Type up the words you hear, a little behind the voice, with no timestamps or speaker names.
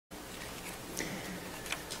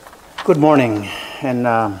Good morning, and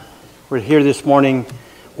we're here this morning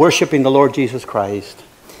worshiping the Lord Jesus Christ,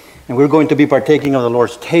 and we're going to be partaking of the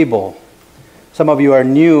Lord's table. Some of you are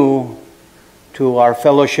new to our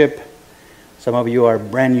fellowship. Some of you are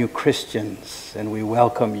brand new Christians, and we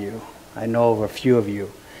welcome you. I know of a few of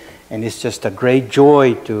you, and it's just a great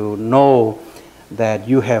joy to know that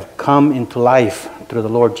you have come into life through the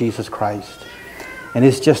Lord Jesus Christ. And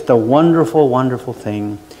it's just a wonderful, wonderful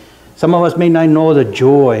thing. Some of us may not know the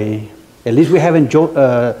joy. At least we haven't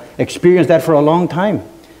experienced that for a long time,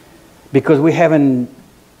 because we haven't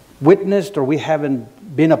witnessed or we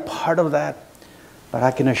haven't been a part of that. But I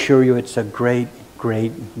can assure you it's a great,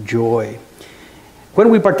 great joy. When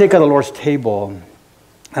we partake of the Lord's table,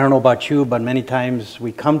 I don't know about you, but many times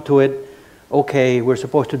we come to it, okay, we're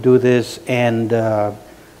supposed to do this, and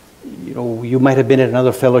you might have been at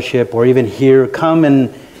another fellowship or even here, come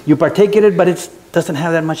and you partake in it, but it doesn't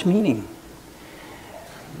have that much meaning.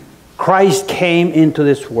 Christ came into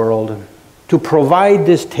this world to provide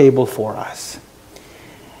this table for us.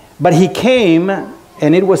 But he came,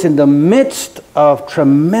 and it was in the midst of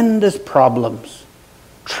tremendous problems.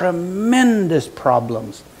 Tremendous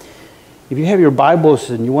problems. If you have your Bibles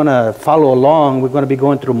and you want to follow along, we're going to be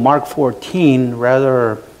going through Mark 14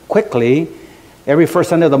 rather quickly. Every first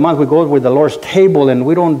Sunday of the month we go with the Lord's table, and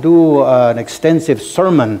we don't do an extensive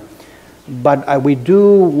sermon. But we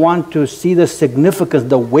do want to see the significance,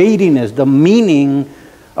 the weightiness, the meaning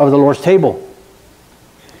of the Lord's table.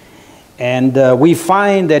 And we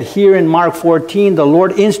find that here in Mark 14, the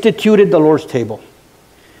Lord instituted the Lord's table.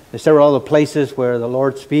 There's several other places where the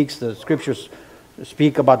Lord speaks. The scriptures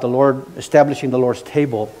speak about the Lord establishing the Lord's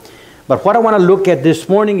table. But what I want to look at this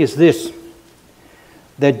morning is this: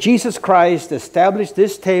 that Jesus Christ established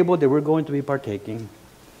this table that we're going to be partaking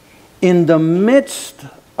in the midst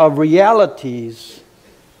of realities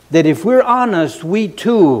that, if we're honest, we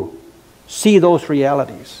too see those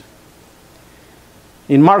realities.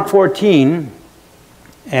 In Mark 14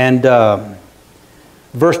 and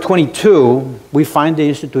verse 22, we find the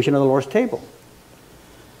institution of the Lord's table.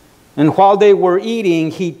 And while they were eating,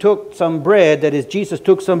 he took some bread, that is, Jesus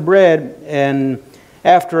took some bread, and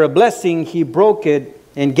after a blessing, he broke it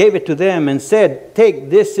and gave it to them and said, "Take,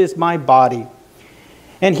 this is my body."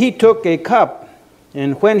 And he took a cup,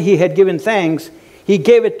 and when he had given thanks, he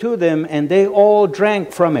gave it to them, and they all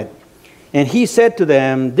drank from it. And he said to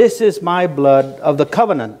them, "This is my blood of the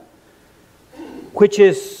covenant, which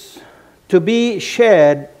is to be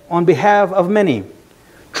shed on behalf of many.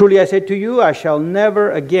 Truly I say to you, I shall never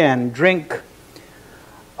again drink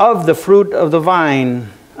of the fruit of the vine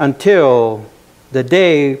until the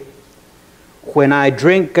day when I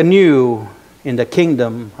drink anew in the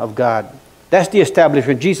kingdom of God." That's the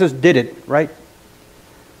establishment. Jesus did it, right?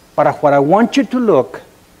 But what I want you to look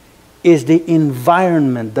is the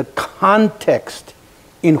environment, the context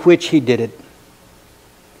in which he did it.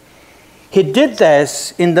 He did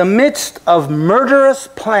this in the midst of murderous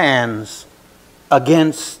plans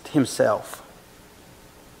against himself.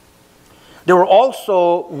 There were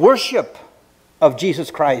also worship of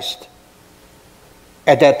Jesus Christ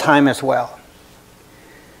at that time as well.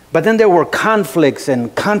 But then there were conflicts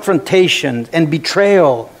and confrontations and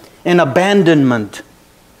betrayal and abandonment.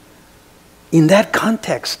 In that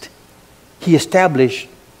context, he established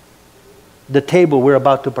the table we're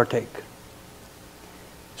about to partake.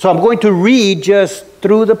 So I'm going to read just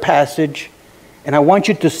through the passage, and I want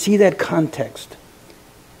you to see that context.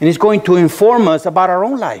 And it's going to inform us about our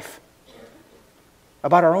own life.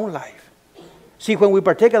 About our own life. See, when we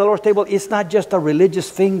partake of the Lord's table, it's not just a religious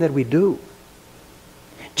thing that we do.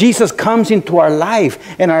 Jesus comes into our life,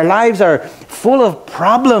 and our lives are full of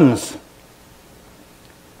problems.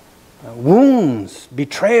 Wounds,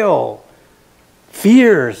 betrayal,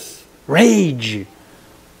 fears, rage,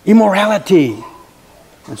 immorality,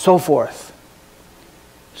 and so forth.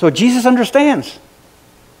 So Jesus understands.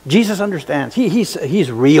 Jesus understands.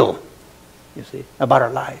 He's real, you see, about our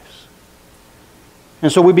lives.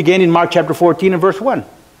 And so we begin in Mark chapter 14 and verse 1.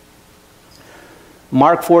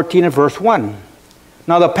 Mark 14 and verse 1.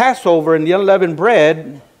 Now the Passover and the unleavened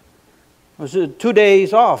bread was 2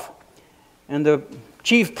 days off, and the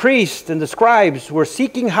chief priests and the scribes were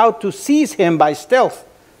seeking how to seize him by stealth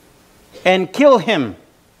and kill him.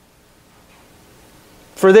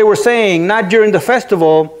 For they were saying, "Not during the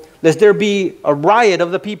festival, lest there be a riot of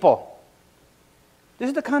the people." This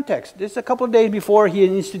is the context. This is a couple of days before he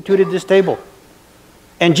instituted this table.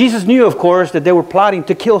 And Jesus knew, of course, that they were plotting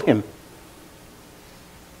to kill him.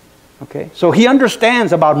 Okay, so he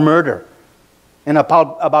understands about murder and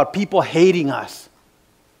about people hating us.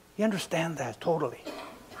 He understands that totally.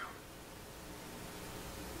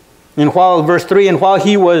 And while, verse 3, and while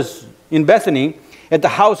he was in Bethany, at the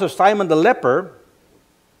house of Simon the leper,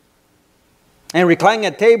 and reclining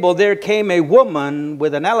at table, there came a woman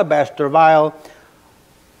with an alabaster vial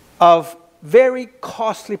of very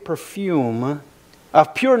costly perfume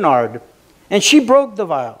of pure nard. And she broke the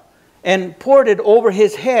vial and poured it over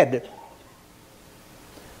his head.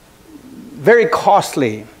 Very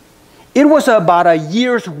costly. It was about a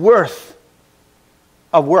year's worth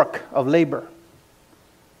of work, of labor.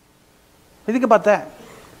 Think about that.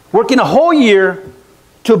 Working a whole year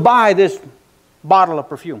to buy this bottle of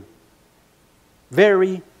perfume.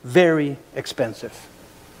 Very, very expensive.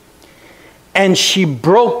 And she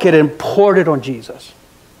broke it and poured it on Jesus.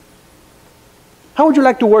 How would you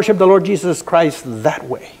like to worship the Lord Jesus Christ that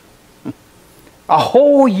way? A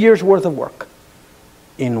whole year's worth of work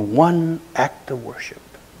in one act of worship.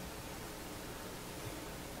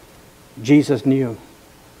 Jesus knew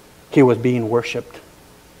he was being worshipped.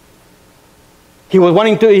 He was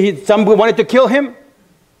wanting to, some wanted to kill him,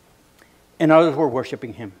 and others were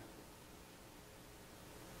worshiping him.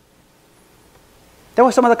 That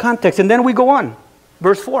was some of the context. And then we go on.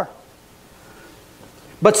 Verse 4.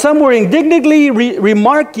 But some were indignantly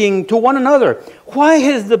remarking to one another, why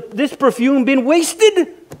has this perfume been wasted?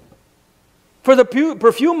 For the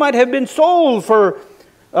perfume might have been sold for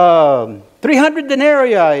 300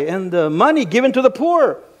 denarii and the money given to the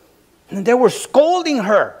poor. And they were scolding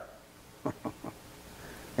her.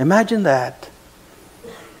 Imagine that.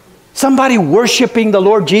 Somebody worshiping the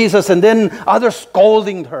Lord Jesus and then others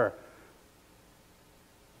scolding her.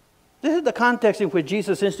 This is the context in which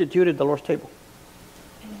Jesus instituted the Lord's table.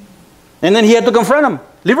 And then he had to confront him.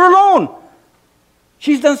 Leave her alone.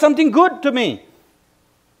 She's done something good to me.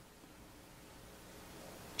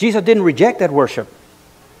 Jesus didn't reject that worship.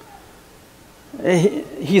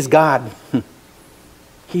 He's God.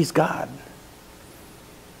 He's God.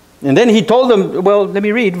 And then he told them, well, let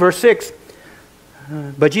me read verse 6.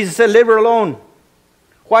 But Jesus said, leave her alone.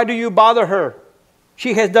 Why do you bother her?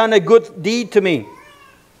 She has done a good deed to me.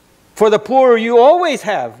 For the poor you always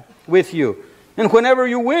have with you. And whenever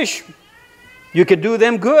you wish, you can do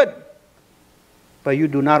them good. But you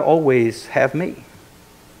do not always have me.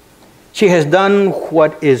 She has done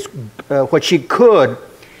what she could.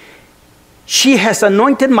 She has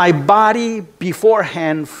anointed my body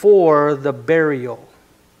beforehand for the burial.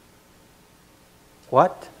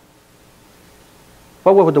 What?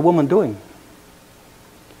 What was the woman doing?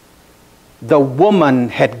 The woman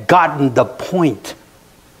had gotten the point.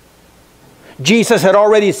 Jesus had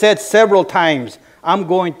already said several times, I'm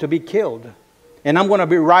going to be killed. And I'm going to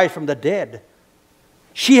be rise from the dead.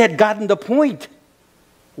 She had gotten the point.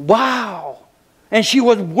 Wow. And she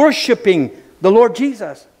was worshiping the Lord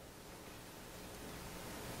Jesus.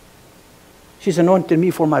 She's anointed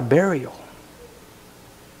me for my burial.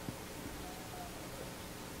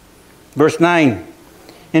 Verse 9.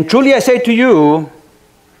 And truly I say to you,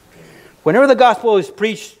 whenever the gospel is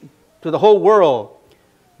preached to the whole world,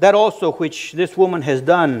 that also which this woman has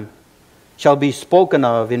done shall be spoken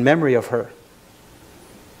of in memory of her.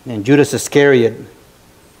 And Judas Iscariot,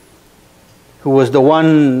 who was the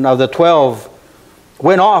one of the 12,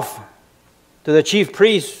 went off to the chief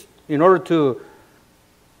priests in order to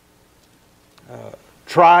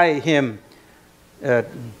try him,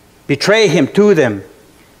 betray him to them.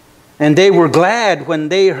 And they were glad when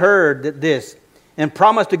they heard this and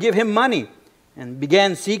promised to give him money and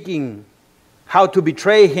began seeking how to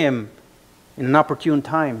betray him in an opportune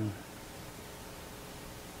time.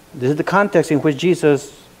 This is the context in which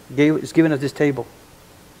Jesus is giving us this table.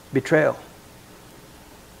 Betrayal.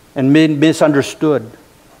 And misunderstood.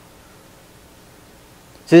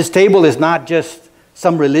 So this table is not just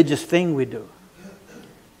some religious thing we do.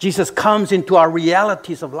 Jesus comes into our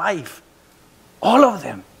realities of life. All of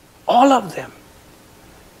them. All of them.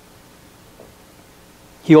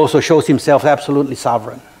 He also shows himself absolutely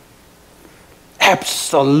sovereign.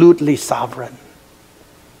 Absolutely sovereign.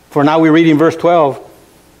 For now we read in verse 12,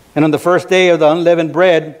 and on the first day of the unleavened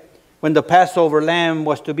bread, when the Passover lamb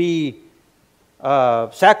was to be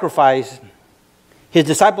sacrificed, his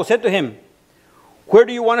disciples said to him, where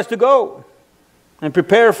do you want us to go and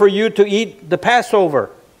prepare for you to eat the Passover?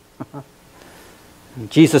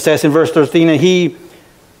 Jesus says in verse 13, and he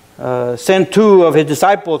sent two of his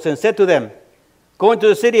disciples and said to them, go into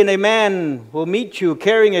the city and a man will meet you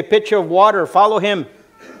carrying a pitcher of water. Follow him.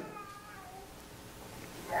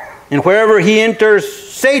 And wherever he enters,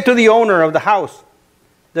 say to the owner of the house,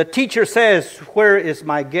 the teacher says, where is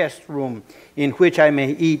my guest room in which I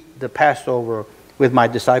may eat the Passover with my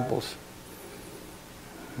disciples?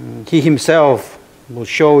 He himself will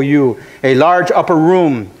show you a large upper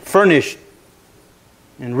room furnished.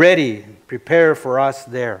 and ready, prepare for us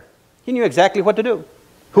there. He knew exactly what to do.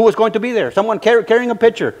 Who was going to be there? Someone carrying a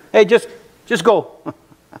pitcher. Hey, just go.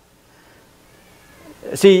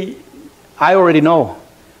 See, I already know.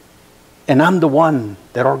 And I'm the one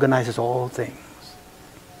that organizes all things.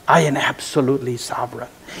 I am absolutely sovereign.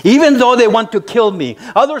 Even though they want to kill me,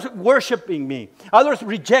 others worshiping me, others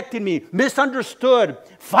rejecting me, misunderstood,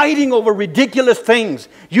 fighting over ridiculous things.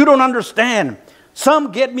 You don't understand.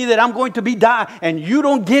 Some get me that I'm going to be die, and you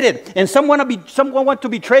don't get it. And someone want to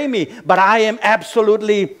betray me, but I am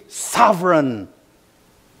absolutely sovereign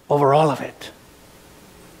over all of it.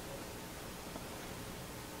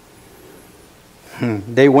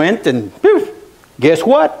 They went and guess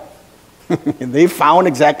what? They found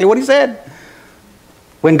exactly what he said.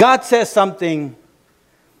 When God says something,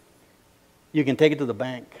 you can take it to the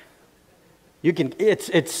bank.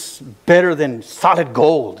 It's better than solid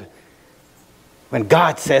gold. When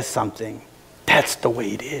God says something, that's the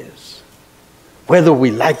way it is. Whether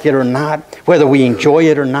we like it or not, whether we enjoy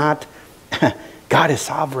it or not, God is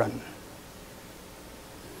sovereign.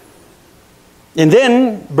 And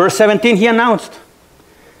then, verse 17, he announced,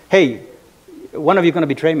 hey, one of you is going to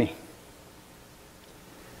betray me.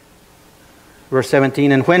 Verse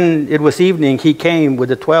 17, and when it was evening, he came with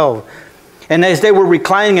the 12. And as they were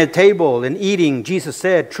reclining at table and eating, Jesus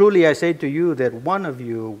said, truly I say to you that one of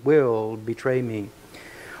you will betray me.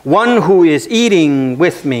 One who is eating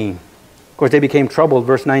with me. Of course, they became troubled.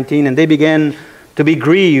 Verse 19, and they began to be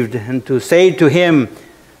grieved and to say to him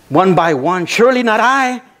one by one, surely not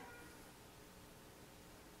I.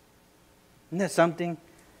 Isn't that something?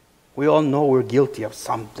 We all know we're guilty of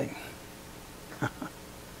something.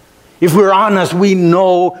 If we're honest, we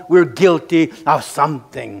know we're guilty of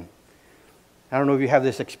something. I don't know if you have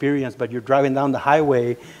this experience, but you're driving down the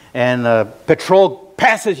highway and patrol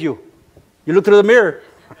passes you. You look through the mirror.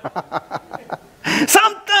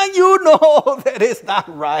 Something you know that is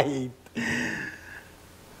not right.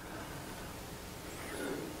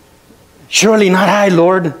 Surely not I,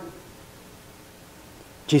 Lord.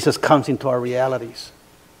 Jesus comes into our realities.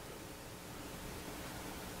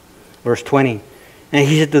 Verse 20. And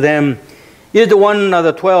he said to them, is the one of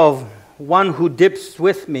the 12, one who dips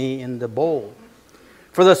with me in the bowl.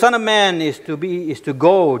 For the Son of Man is to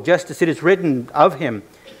go, just as it is written of him.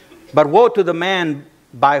 But woe to the man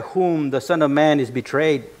by whom the Son of Man is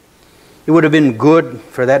betrayed. It would have been good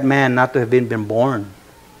for that man not to have been born.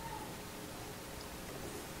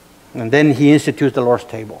 And then he institutes the Lord's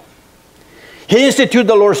table. He institutes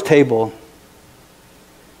the Lord's table.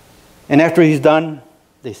 And after he's done,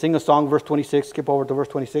 they sing a song, verse 26. Skip over to verse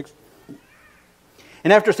 26.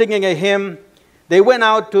 And after singing a hymn, they went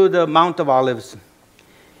out to the Mount of Olives.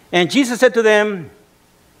 And Jesus said to them,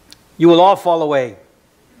 you will all fall away,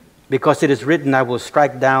 because it is written, I will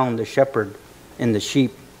strike down the shepherd, and the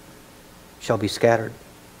sheep shall be scattered.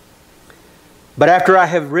 But after I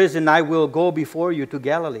have risen, I will go before you to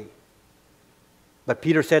Galilee. But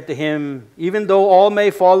Peter said to him, even though all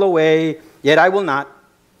may fall away, yet I will not.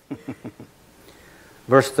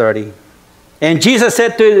 Verse 30. And Jesus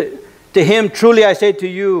said to him, truly I say to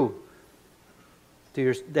you,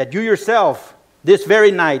 that you yourself, this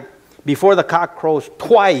very night, before the cock crows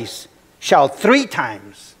twice, shall 3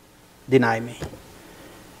 times deny me.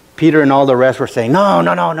 Peter and all the rest were saying,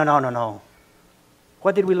 no.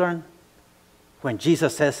 What did we learn? When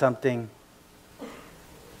Jesus says something,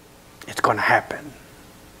 it's going to happen.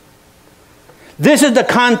 This is the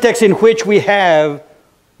context in which we have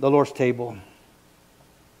the Lord's table.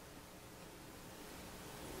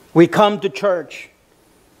 We come to church.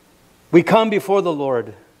 We come before the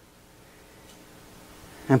Lord.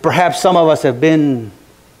 And perhaps some of us have been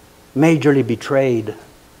majorly betrayed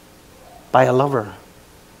by a lover.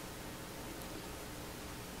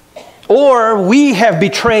 Or we have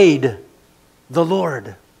betrayed the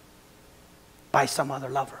Lord by some other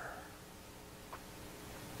lover.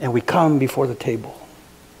 And we come before the table.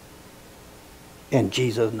 And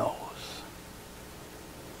Jesus knows.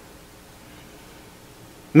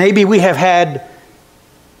 Maybe we have had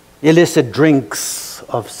illicit drinks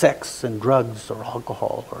of sex and drugs or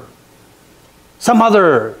alcohol or some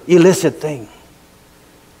other illicit thing.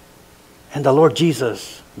 And the Lord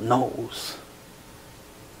Jesus knows.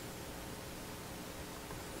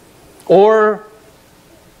 Or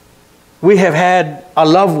we have had a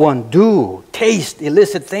loved one taste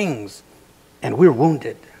illicit things, and we're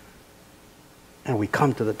wounded. And we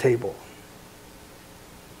come to the table.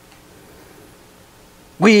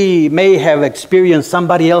 We may have experienced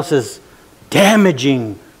somebody else's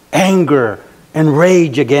damaging anger and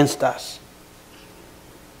rage against us.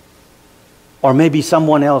 Or maybe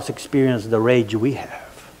someone else experienced the rage we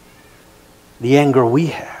have. the anger we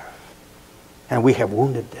have, and we have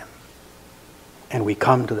wounded them, and we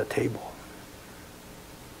come to the table.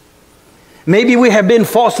 Maybe we have been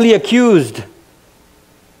falsely accused,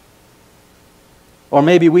 or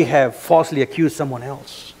maybe we have falsely accused someone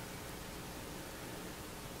else.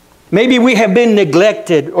 Maybe we have been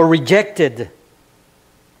neglected or rejected,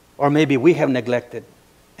 or maybe we have neglected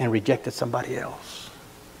and rejected somebody else,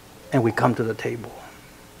 and we come to the table.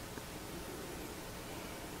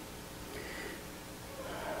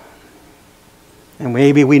 And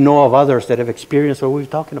maybe we know of others that have experienced what we're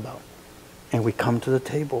talking about, and we come to the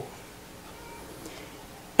table.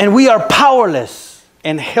 And we are powerless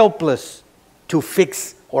and helpless to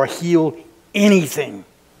fix or heal anything.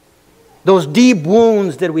 Those deep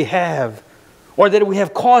wounds that we have, or that we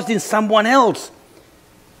have caused in someone else,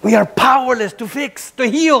 we are powerless to fix, to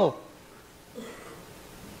heal.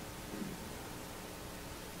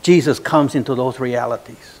 Jesus comes into those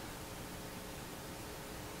realities.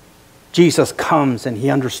 Jesus comes and He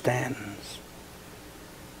understands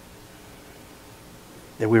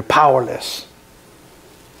that we're powerless.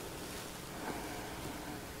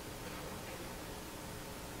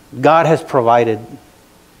 God has provided.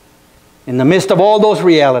 In the midst of all those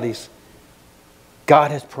realities,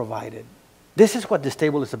 God has provided. This is what this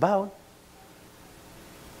table is about.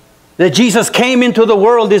 That Jesus came into the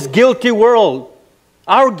world, this guilty world,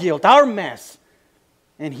 our guilt, our mess,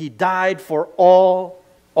 and He died for all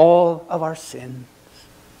of our sins.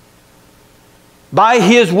 By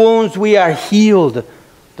His wounds we are healed,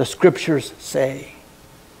 the Scriptures say.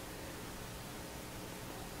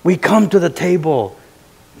 We come to the table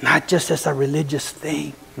not just as a religious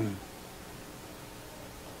thing.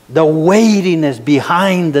 The weightiness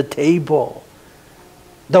behind the table,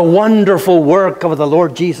 the wonderful work of the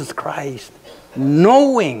Lord Jesus Christ,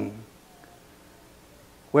 knowing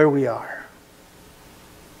where we are.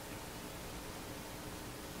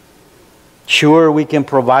 Sure, we can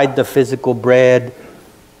provide the physical bread,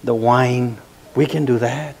 the wine. We can do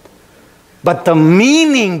that. But the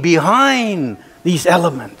meaning behind these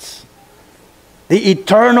elements, the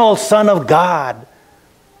eternal Son of God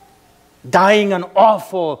dying an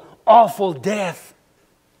awful, awful death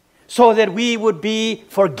so that we would be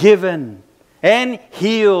forgiven and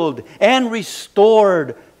healed and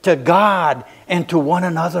restored to God and to one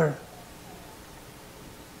another.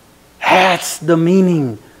 That's the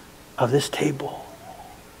meaning of this table.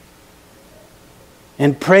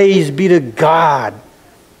 And praise be to God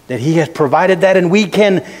that He has provided that, and we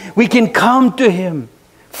can come to Him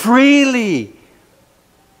freely.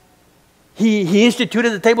 He instituted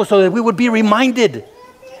the table so that we would be reminded,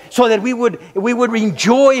 so that we would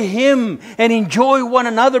enjoy Him and enjoy one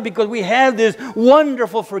another, because we have this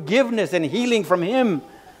wonderful forgiveness and healing from Him.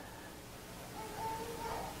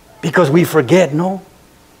 Because we forget, no?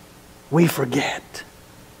 We forget.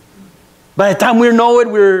 By the time we know it,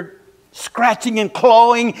 we're scratching and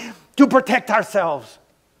clawing to protect ourselves,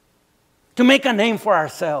 to make a name for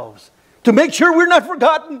ourselves, to make sure we're not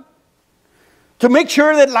forgotten, to make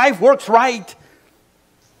sure that life works right.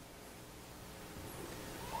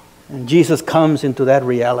 And Jesus comes into that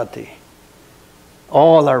reality,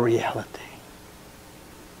 all our reality.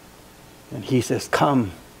 And He says,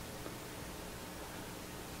 come.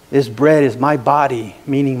 This bread is my body,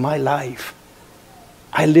 meaning my life.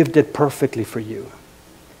 I lived it perfectly for you.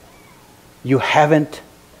 You haven't,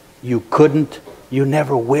 you couldn't, you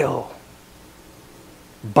never will.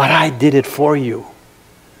 But I did it for you.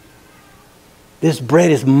 This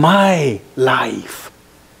bread is my life.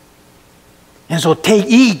 And so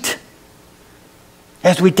eat.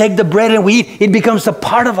 As we take the bread and we eat, it becomes a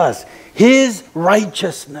part of us. His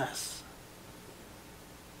righteousness.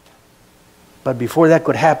 But before that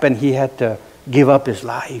could happen, He had to give up His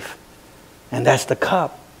life. And that's the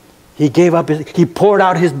cup. He poured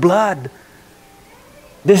out His blood.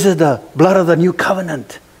 This is the blood of the new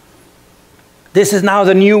covenant. This is now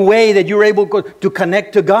the new way that you're able to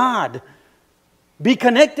connect to God. Be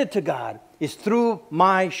connected to God is through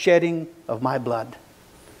my shedding of my blood.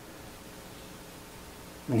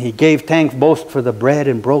 And He gave thanks both for the bread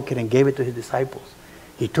and broke it and gave it to His disciples.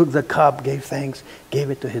 He took the cup, gave thanks,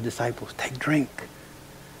 gave it to His disciples. Take, drink.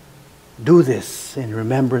 Do this in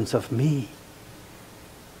remembrance of me.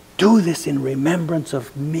 Do this in remembrance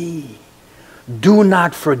of me. Do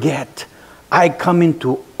not forget, I come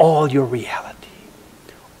into all your reality.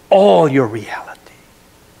 All your reality.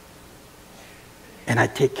 And I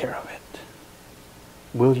take care of it.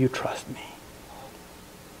 Will you trust me?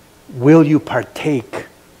 Will you partake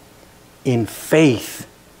in faith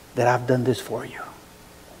that I've done this for you?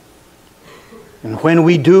 And when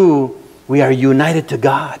we do, we are united to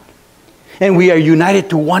God. And we are united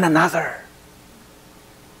to one another.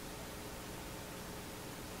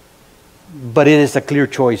 But it is a clear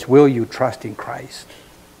choice. Will you trust in Christ?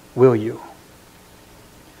 Will you?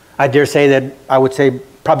 I dare say that I would say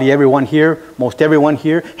probably everyone here, most everyone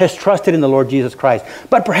here, has trusted in the Lord Jesus Christ.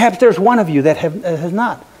 But perhaps there's one of you that has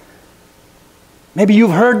not. Maybe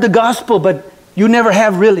you've heard the gospel, but you never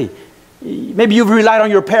have really. Maybe you've relied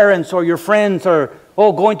on your parents or your friends or,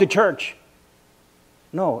 going to church.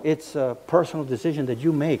 No, it's a personal decision that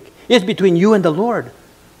you make. It's between you and the Lord.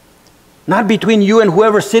 Not between you and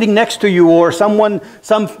whoever's sitting next to you or someone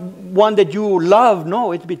that you love.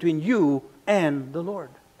 No, it's between you and the Lord.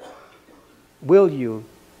 Will you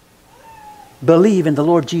believe in the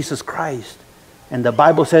Lord Jesus Christ? And the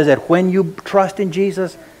Bible says that when you trust in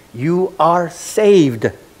Jesus, you are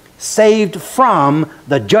saved. Saved from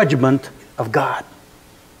the judgment of God.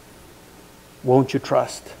 Won't you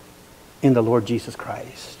trust in the Lord Jesus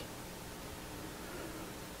Christ?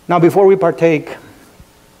 Now, before we partake,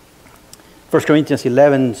 1 Corinthians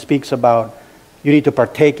 11 speaks about you need to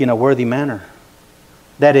partake in a worthy manner.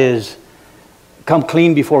 That is, come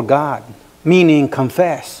clean before God, meaning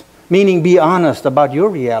confess, meaning be honest about your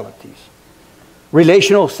realities.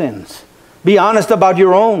 Relational sins. Be honest about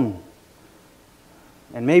your own.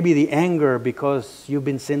 And maybe the anger because you've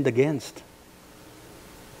been sinned against.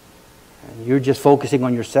 And you're just focusing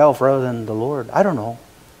on yourself rather than the Lord. I don't know.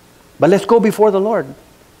 But let's go before the Lord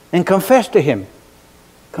and confess to Him.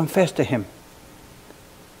 Confess to Him.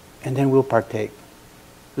 And then we'll partake.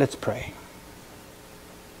 Let's pray.